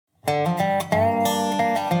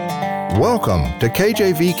Welcome to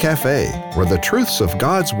KJV Cafe, where the truths of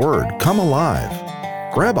God's Word come alive.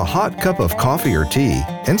 Grab a hot cup of coffee or tea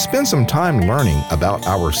and spend some time learning about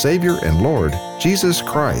our Savior and Lord, Jesus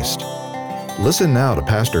Christ. Listen now to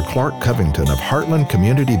Pastor Clark Covington of Heartland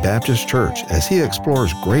Community Baptist Church as he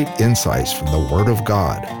explores great insights from the Word of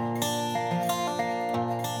God.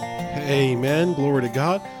 Amen. Glory to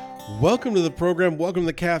God. Welcome to the program. Welcome to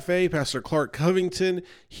the cafe. Pastor Clark Covington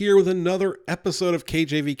here with another episode of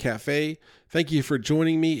KJV Cafe. Thank you for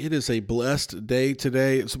joining me. It is a blessed day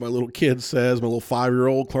today. That's what my little kid says, my little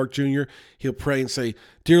 5-year-old Clark Jr. He'll pray and say,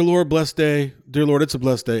 "Dear Lord, blessed day. Dear Lord, it's a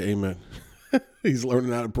blessed day." Amen. He's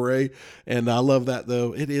learning how to pray. And I love that,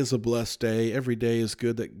 though. It is a blessed day. Every day is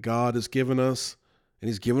good that God has given us, and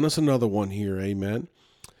he's given us another one here. Amen.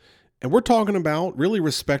 And we're talking about really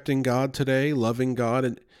respecting God today, loving God,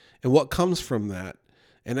 and what comes from that.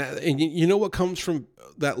 And you know what comes from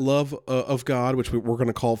that love of God, which we're going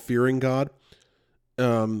to call fearing God?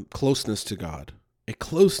 Closeness to God. A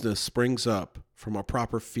closeness springs up from a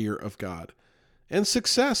proper fear of God. And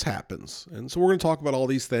success happens. And so we're going to talk about all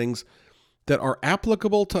these things that are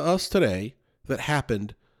applicable to us today that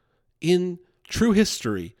happened in true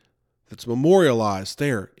history that's memorialized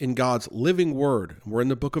there in God's living word. We're in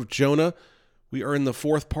the book of Jonah. We are in the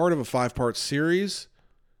fourth part of a 5-part series.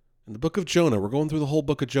 In the book of Jonah, we're going through the whole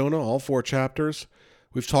book of Jonah, all 4 chapters.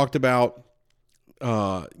 We've talked about,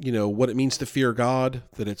 what it means to fear God,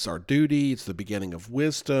 that it's our duty, it's the beginning of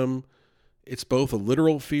wisdom. It's both a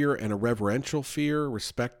literal fear and a reverential fear,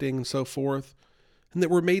 respecting and so forth. And that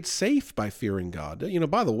we're made safe by fearing God.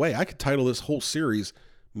 By the way, I could title this whole series,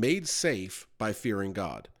 Made Safe by Fearing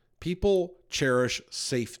God. People cherish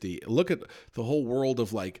safety. Look at the whole world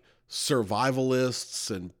of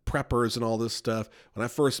survivalists and preppers and all this stuff. When I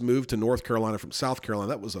first moved to North Carolina from South Carolina,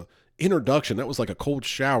 that was an introduction. That was like a cold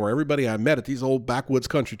shower. Everybody I met at these old backwoods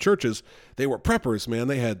country churches, they were preppers, man.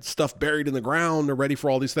 They had stuff buried in the ground. They're ready for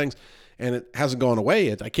all these things. And it hasn't gone away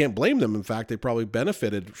yet. I can't blame them. In fact, they probably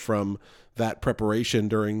benefited from that preparation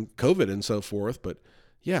during COVID and so forth. But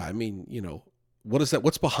yeah, what is that?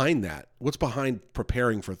 What's behind that? What's behind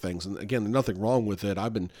preparing for things? And again, there's nothing wrong with it.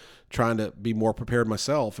 I've been trying to be more prepared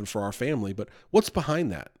myself and for our family, but what's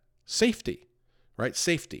behind that? Safety, right?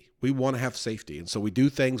 Safety. We want to have safety. And so we do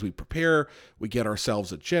things, we prepare, we get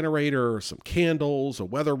ourselves a generator, some candles, a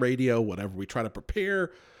weather radio, whatever. We try to prepare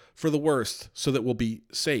for the worst so that we'll be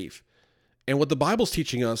safe. And what the Bible's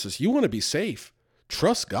teaching us is you want to be safe.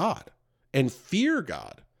 Trust God and fear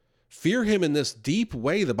God. Fear him in this deep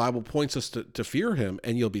way. The Bible points us to fear him,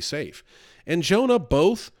 and you'll be safe. And Jonah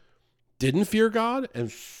both didn't fear God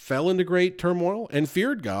and fell into great turmoil, and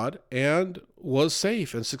feared God and was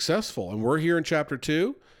safe and successful. And we're here in chapter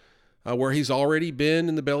 2, where he's already been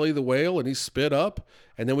in the belly of the whale and he's spit up.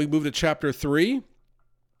 And then we move to chapter 3,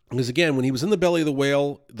 because again, when he was in the belly of the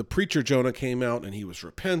whale, the preacher Jonah came out and he was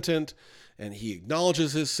repentant. And he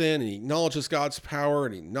acknowledges his sin, and he acknowledges God's power,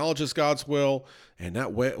 and he acknowledges God's will, and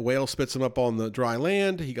that whale spits him up on the dry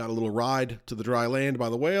land. He got a little ride to the dry land by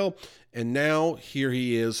the whale, and now here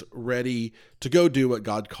he is ready to go do what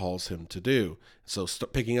God calls him to do. So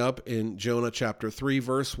picking up in Jonah chapter 3,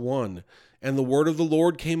 verse 1, "And the word of the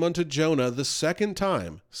Lord came unto Jonah the second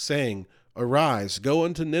time, saying, Arise, go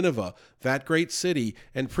unto Nineveh, that great city,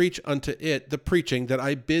 and preach unto it the preaching that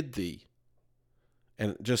I bid thee."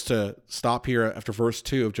 And just to stop here after verse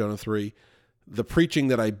 2 of Jonah 3, the preaching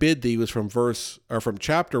that I bid thee was from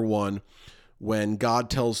chapter 1, when God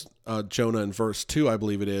tells Jonah in verse 2, I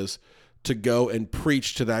believe it is, to go and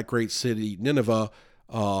preach to that great city, Nineveh,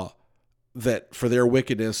 that for their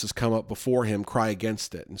wickedness has come up before him, cry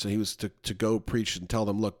against it. And so he was to go preach and tell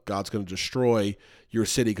them, look, God's going to destroy your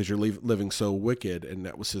city because you're living so wicked. And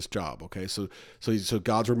that was his job. Okay. So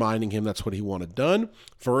God's reminding him that's what he wanted done.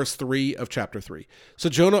 Verse 3 of chapter 3. "So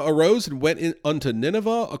Jonah arose and went unto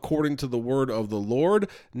Nineveh according to the word of the Lord.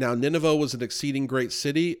 Now Nineveh was an exceeding great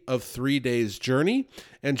city of 3 days' journey.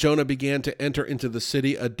 And Jonah began to enter into the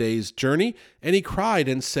city a day's journey. And he cried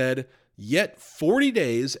and said, Yet 40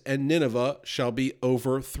 days, and Nineveh shall be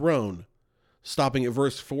overthrown." Stopping at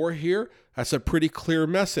verse 4 here, that's a pretty clear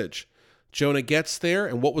message. Jonah gets there,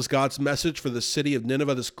 and what was God's message for the city of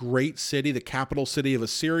Nineveh, this great city, the capital city of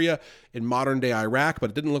Assyria in modern-day Iraq?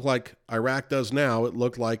 But it didn't look like Iraq does now. It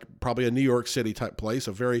looked like probably a New York City type place,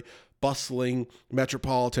 a very bustling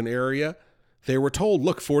metropolitan area. They were told,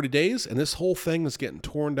 look, 40 days, and this whole thing is getting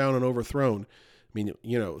torn down and overthrown. I mean,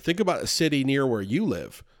 think about a city near where you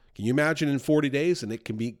live. Can you imagine in 40 days and it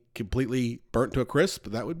can be completely burnt to a crisp?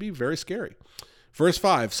 That would be very scary. Verse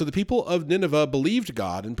 5, so the people of Nineveh believed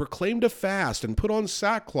God and proclaimed a fast and put on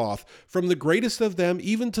sackcloth from the greatest of them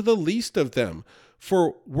even to the least of them.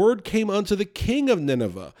 For word came unto the king of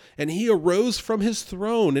Nineveh, and he arose from his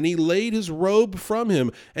throne, and he laid his robe from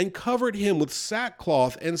him and covered him with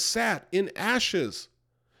sackcloth and sat in ashes.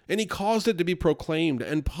 And he caused it to be proclaimed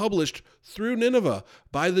and published through Nineveh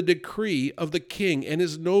by the decree of the king and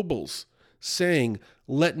his nobles, saying,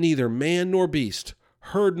 let neither man nor beast,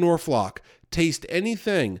 herd nor flock, taste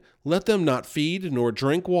anything, let them not feed nor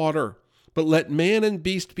drink water, but let man and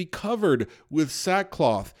beast be covered with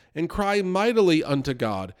sackcloth, and cry mightily unto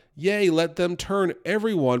God. Yea, let them turn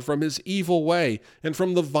every one from his evil way, and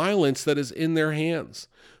from the violence that is in their hands.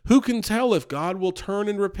 Who can tell if God will turn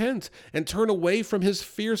and repent, and turn away from his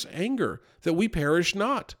fierce anger, that we perish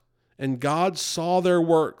not? And God saw their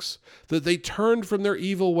works, that they turned from their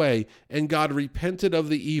evil way, and God repented of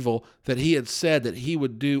the evil that he had said that he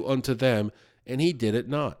would do unto them, and he did it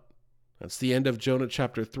not. That's the end of Jonah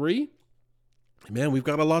chapter 3. Man, we've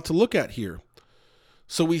got a lot to look at here.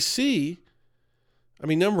 So we see,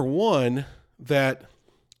 number one, that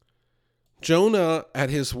Jonah at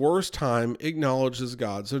his worst time acknowledges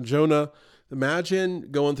God. So Jonah, imagine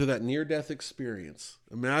going through that near-death experience.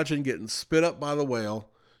 Imagine getting spit up by the whale.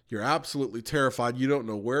 You're absolutely terrified. You don't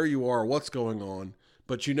know where you are, what's going on,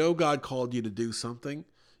 but you know God called you to do something.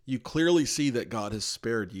 You clearly see that God has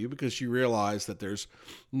spared you because you realize that there's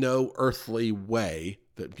no earthly way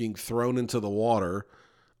that being thrown into the water,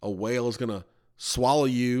 a whale is going to swallow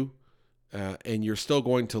you, and you're still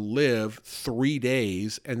going to live 3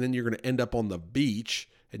 days, and then you're going to end up on the beach,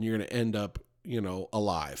 and you're going to end up,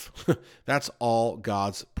 alive. That's all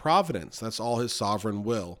God's providence. That's all his sovereign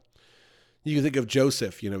will. You can think of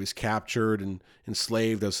Joseph, he's captured and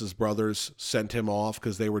enslaved as his brothers sent him off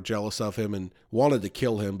because they were jealous of him and wanted to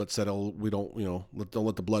kill him, but said, oh, we don't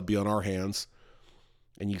let the blood be on our hands.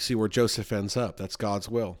 And you see where Joseph ends up. That's God's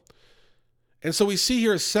will. And so we see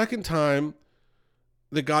here a second time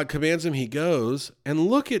that God commands him, he goes. And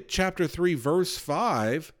look at chapter 3, verse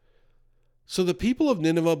 5. So the people of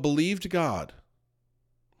Nineveh believed God.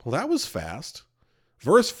 Well, that was fast.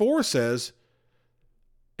 Verse 4 says,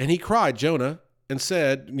 and he cried, Jonah, and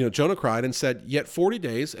said, Jonah cried and said, yet 40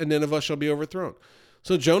 days and Nineveh shall be overthrown.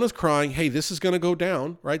 So Jonah's crying, hey, this is going to go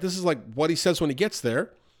down, right? This is like what he says when he gets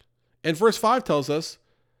there. And verse 5 tells us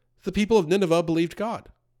the people of Nineveh believed God.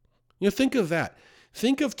 Think of that.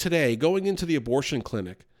 Think of today going into the abortion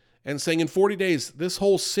clinic and saying in 40 days, this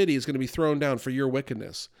whole city is going to be thrown down for your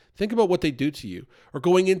wickedness. Think about what they do to you. Or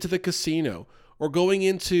going into the casino, or going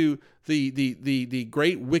into the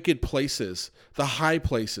great wicked places, the high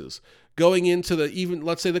places, going into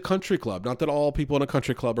let's say the country club. Not that all people in a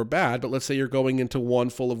country club are bad, but let's say you're going into one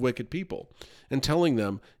full of wicked people and telling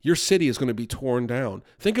them your city is going to be torn down.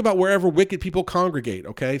 Think about wherever wicked people congregate,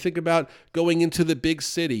 okay? Think about going into the big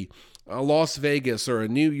city, Las Vegas or a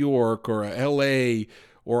New York or a LA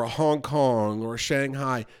or a Hong Kong or a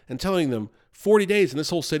Shanghai, and telling them 40 days and this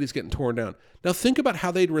whole city's getting torn down. Now think about how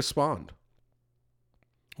they'd respond.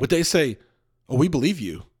 Would they say, oh, we believe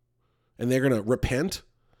you, and they're going to repent?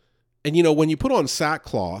 And when you put on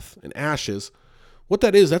sackcloth and ashes, what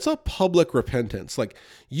that is, that's a public repentance. Like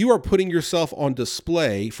you are putting yourself on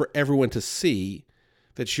display for everyone to see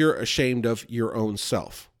that you're ashamed of your own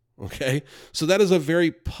self. Okay, so that is a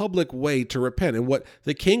very public way to repent. And what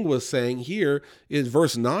the king was saying here is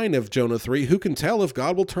verse 9 of Jonah 3, who can tell if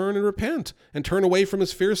God will turn and repent and turn away from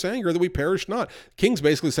his fierce anger that we perish not? King's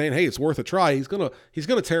basically saying, hey, it's worth a try. He's gonna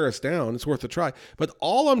tear us down. It's worth a try. But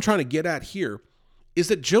all I'm trying to get at here is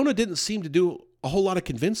that Jonah didn't seem to do a whole lot of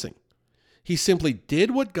convincing. He simply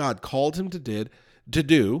did what God called him to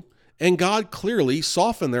do, and God clearly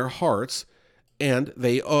softened their hearts, and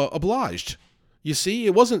they obliged. You see,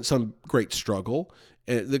 it wasn't some great struggle.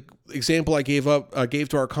 The example I gave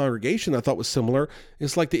to our congregation I thought was similar.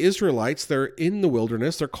 It's like the Israelites, they're in the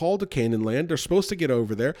wilderness. They're called to Canaan land. They're supposed to get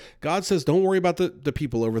over there. God says, don't worry about the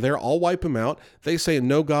people over there. I'll wipe them out. They say,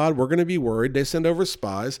 no, God, we're going to be worried. They send over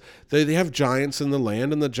spies. They have giants in the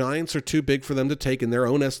land, and the giants are too big for them to take in their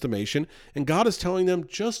own estimation. And God is telling them,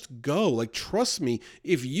 just go. Like, trust me.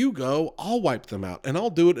 If you go, I'll wipe them out. And I'll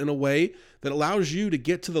do it in a way that allows you to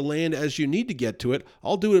get to the land as you need to get to it.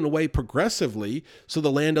 I'll do it in a way progressively so the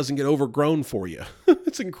land doesn't get overgrown for you.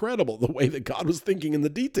 It's incredible the way that God was thinking in the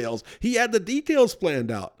details. He had the details planned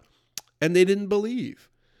out, and they didn't believe.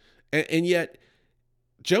 And yet,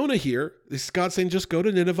 Jonah here, this is God saying, just go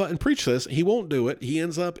to Nineveh and preach this. He won't do it. He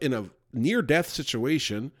ends up in a near-death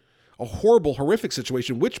situation, a horrible, horrific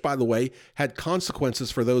situation, which, by the way, had consequences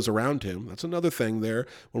for those around him. That's another thing there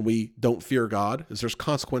when we don't fear God, is there's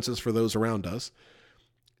consequences for those around us.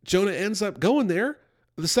 Jonah ends up going there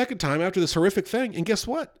the second time after this horrific thing. And guess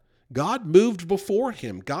what? God moved before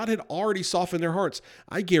him. God had already softened their hearts.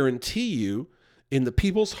 I guarantee you, in the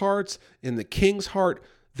people's hearts, in the king's heart,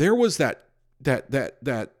 there was that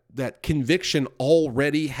conviction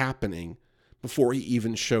already happening before he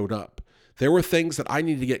even showed up. There were things that I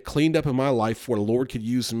needed to get cleaned up in my life where the Lord could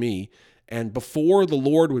use me. And before the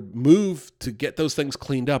Lord would move to get those things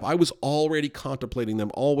cleaned up, I was already contemplating them,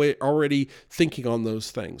 already thinking on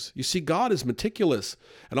those things. You see, God is meticulous,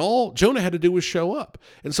 and all Jonah had to do was show up.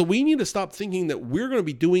 And so we need to stop thinking that we're going to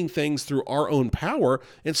be doing things through our own power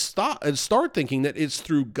and start thinking that it's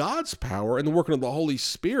through God's power and the working of the Holy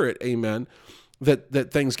Spirit, amen,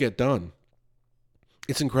 that things get done.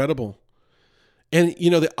 It's incredible. And,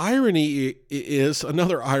 the irony is,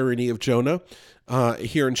 another irony of Jonah,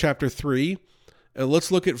 here in chapter 3.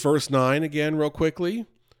 Let's look at verse 9 again real quickly.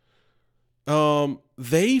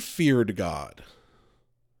 They feared God.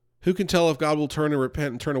 Who can tell if God will turn and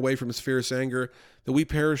repent and turn away from his fierce anger, that we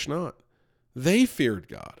perish not? They feared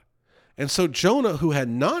God. And so Jonah, who had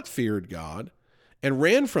not feared God and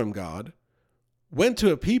ran from God, went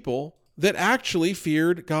to a people that actually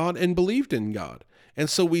feared God and believed in God. And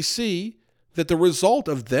so we see that the result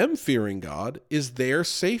of them fearing God is their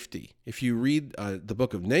safety. If you read the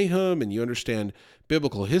book of Nahum and you understand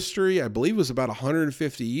biblical history, I believe it was about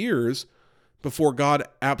 150 years before God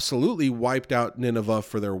absolutely wiped out Nineveh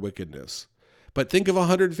for their wickedness. But think of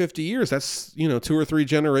 150 years. That's, 2 or 3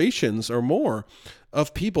 generations or more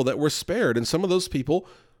of people that were spared. And some of those people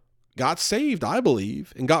got saved, I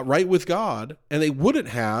believe, and got right with God. And they wouldn't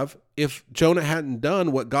have if Jonah hadn't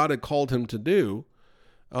done what God had called him to do.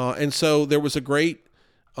 And so there was a great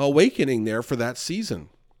awakening there for that season.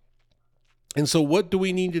 And so what do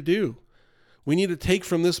we need to do? We need to take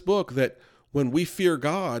from this book that when we fear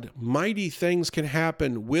God, mighty things can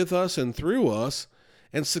happen with us and through us,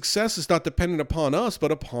 and success is not dependent upon us,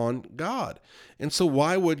 but upon God. And so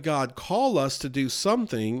why would God call us to do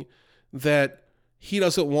something that he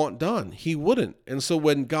doesn't want done? He wouldn't. And so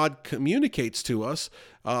when God communicates to us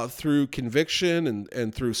through conviction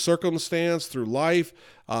and through circumstance, through life,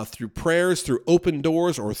 through prayers, through open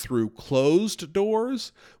doors or through closed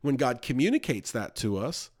doors, when God communicates that to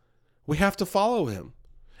us, we have to follow him.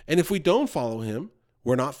 And if we don't follow him,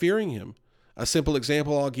 we're not fearing him. A simple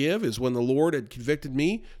example I'll give is when the Lord had convicted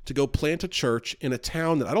me to go plant a church in a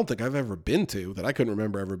town that I don't think I've ever been to, that I couldn't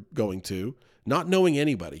remember ever going to, not knowing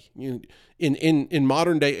anybody. In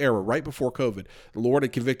modern day era, right before COVID, the Lord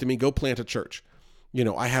had convicted me, go plant a church.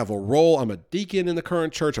 I have a role. I'm a deacon in the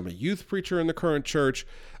current church. I'm a youth preacher in the current church.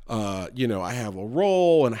 I have a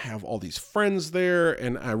role and I have all these friends there.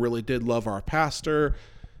 And I really did love our pastor.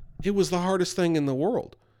 It was the hardest thing in the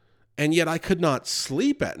world. And yet I could not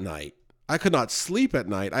sleep at night. I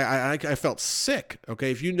felt sick.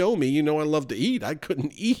 Okay. If you know me, I love to eat. I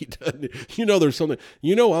couldn't eat. There's something,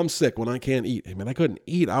 I'm sick when I can't eat. I couldn't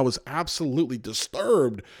eat. I was absolutely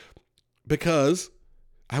disturbed because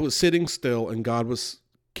I was sitting still and God was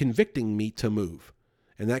convicting me to move.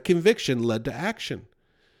 And that conviction led to action.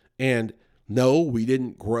 And no, we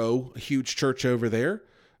didn't grow a huge church over there.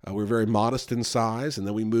 We were very modest in size, and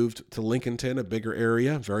then we moved to Lincolnton, a bigger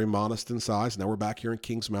area, very modest in size. Now we're back here in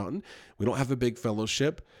Kings Mountain. We don't have a big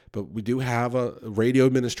fellowship, but we do have a radio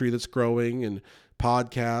ministry that's growing, and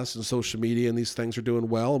podcasts and social media, and these things are doing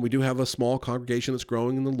well. And we do have a small congregation that's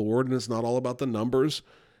growing in the Lord, and it's not all about the numbers.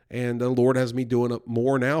 And the Lord has me doing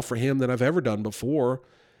more now for him than I've ever done before.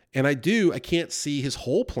 And I can't see his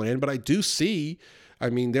whole plan, but I do see,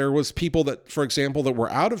 there was people that, for example, that were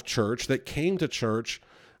out of church that came to church.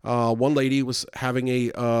 One lady was having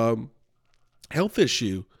a health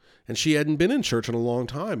issue, and she hadn't been in church in a long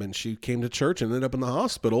time, and she came to church and ended up in the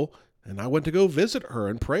hospital, and I went to go visit her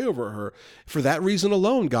and pray over her. For that reason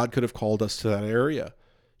alone, God could have called us to that area.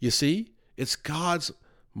 You see, it's God's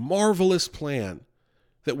marvelous plan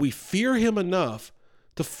that we fear him enough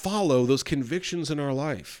to follow those convictions in our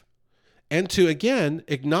life. And to, again,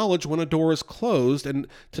 acknowledge when a door is closed and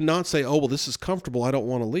to not say, oh, well, this is comfortable, I don't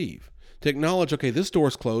want to leave. To acknowledge, okay, this door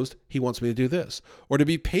is closed, he wants me to do this. Or to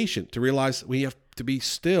be patient, to realize we have to be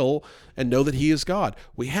still and know that he is God.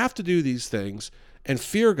 We have to do these things and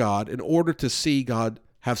fear God in order to see God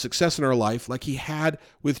have success in our life like he had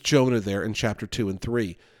with Jonah there in chapter 2 and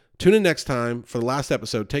 3. Tune in next time for the last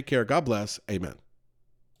episode. Take care. God bless. Amen.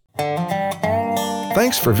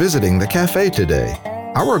 Thanks for visiting the cafe today.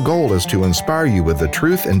 Our goal is to inspire you with the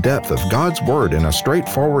truth and depth of God's Word in a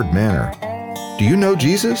straightforward manner. Do you know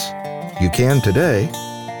Jesus? You can today.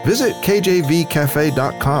 Visit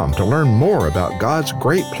kjvcafe.com to learn more about God's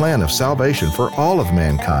great plan of salvation for all of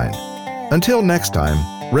mankind. Until next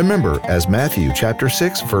time, Remember, as Matthew chapter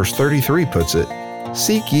 6, verse 33 puts it,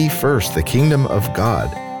 "Seek ye first the kingdom of God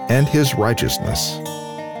and His righteousness."